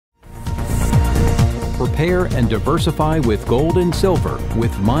Prepare and Diversify with Gold and Silver with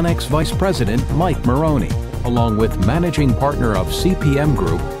Monex Vice President Mike Maroney, along with Managing Partner of CPM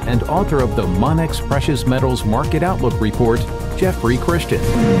Group and author of the Monex Precious Metals Market Outlook Report, Jeffrey Christian.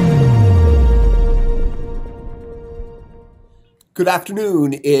 Good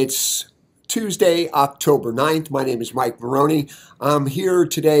afternoon. It's Tuesday, October 9th. My name is Mike Maroney. I'm here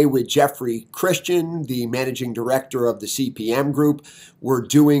today with Jeffrey Christian, the Managing Director of the CPM Group. We're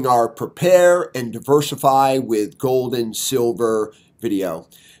doing our Prepare and Diversify with Gold and Silver video.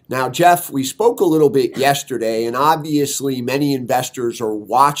 Now, Jeff, we spoke a little bit yesterday, and obviously many investors are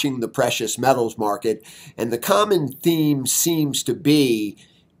watching the precious metals market, and the common theme seems to be,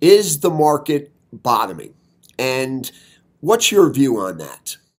 is the market bottoming? And what's your view on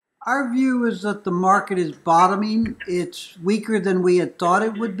that? Our view is that the market is bottoming. It's weaker than we had thought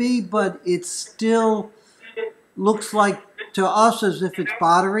it would be, but it still looks like to us as if it's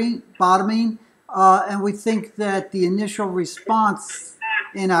bottoming. And we think that the initial response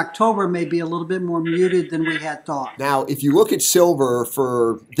in October may be a little bit more muted than we had thought. Now, if you look at silver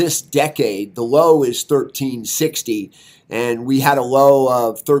for this decade, the low is 1360, and we had a low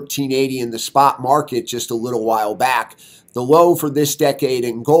of 1380 in the spot market just a little while back. The low for this decade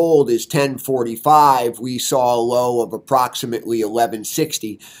in gold is 1045. We saw a low of approximately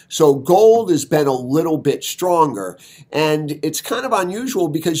 1160. So gold has been a little bit stronger. And it's kind of unusual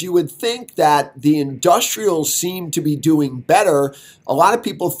because you would think that the industrials seem to be doing better. A lot of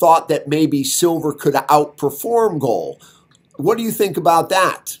people thought that maybe silver could outperform gold. What do you think about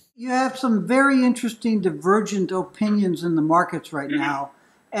that? You have some very interesting divergent opinions in the markets right now.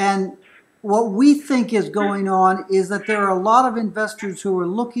 And what we think is going on is that there are a lot of investors who are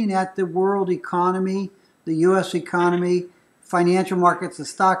looking at the world economy, the U.S. economy, financial markets, the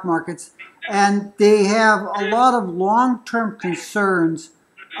stock markets, and they have a lot of long-term concerns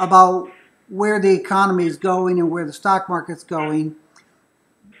about where the economy is going and where the stock market's going.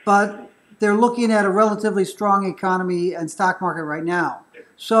 But they're looking at a relatively strong economy and stock market right now.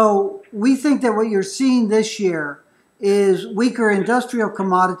 So we think that what you're seeing this year is weaker industrial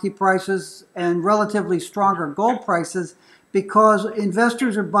commodity prices and relatively stronger gold prices because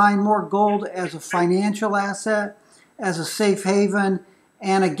investors are buying more gold as a financial asset, as a safe haven,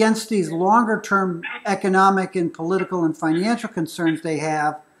 and against these longer-term economic and political and financial concerns they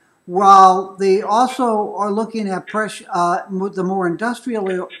have, while they also are looking at the more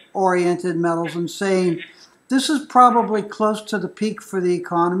industrially-oriented metals and saying, this is probably close to the peak for the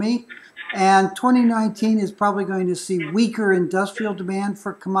economy, and 2019 is probably going to see weaker industrial demand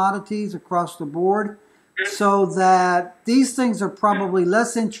for commodities across the board, so that these things are probably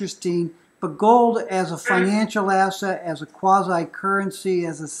less interesting, but gold as a financial asset, as a quasi-currency,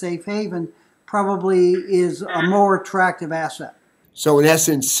 as a safe haven, probably is a more attractive asset. So in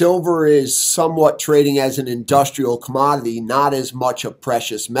essence, silver is somewhat trading as an industrial commodity, not as much a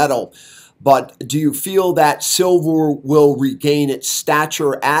precious metal. But do you feel that silver will regain its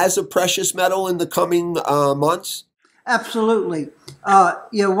stature as a precious metal in the coming months? Absolutely. One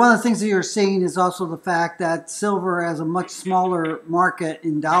of the things that you're seeing is also the fact that silver has a much smaller market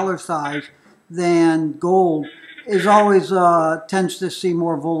in dollar size than gold is always tends to see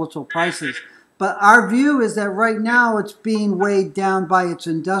more volatile prices. But our view is that right now it's being weighed down by its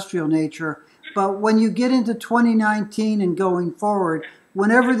industrial nature. But when you get into 2019 and going forward,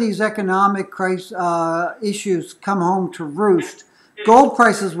 whenever these economic issues come home to roost, gold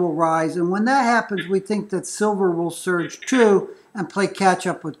prices will rise. And when that happens, we think that silver will surge too and play catch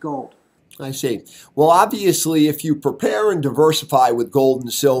up with gold. I see. Well, obviously, if you prepare and diversify with gold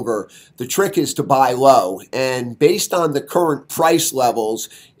and silver, the trick is to buy low. And based on the current price levels,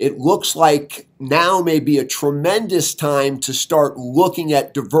 it looks like now may be a tremendous time to start looking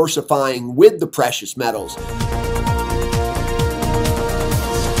at diversifying with the precious metals.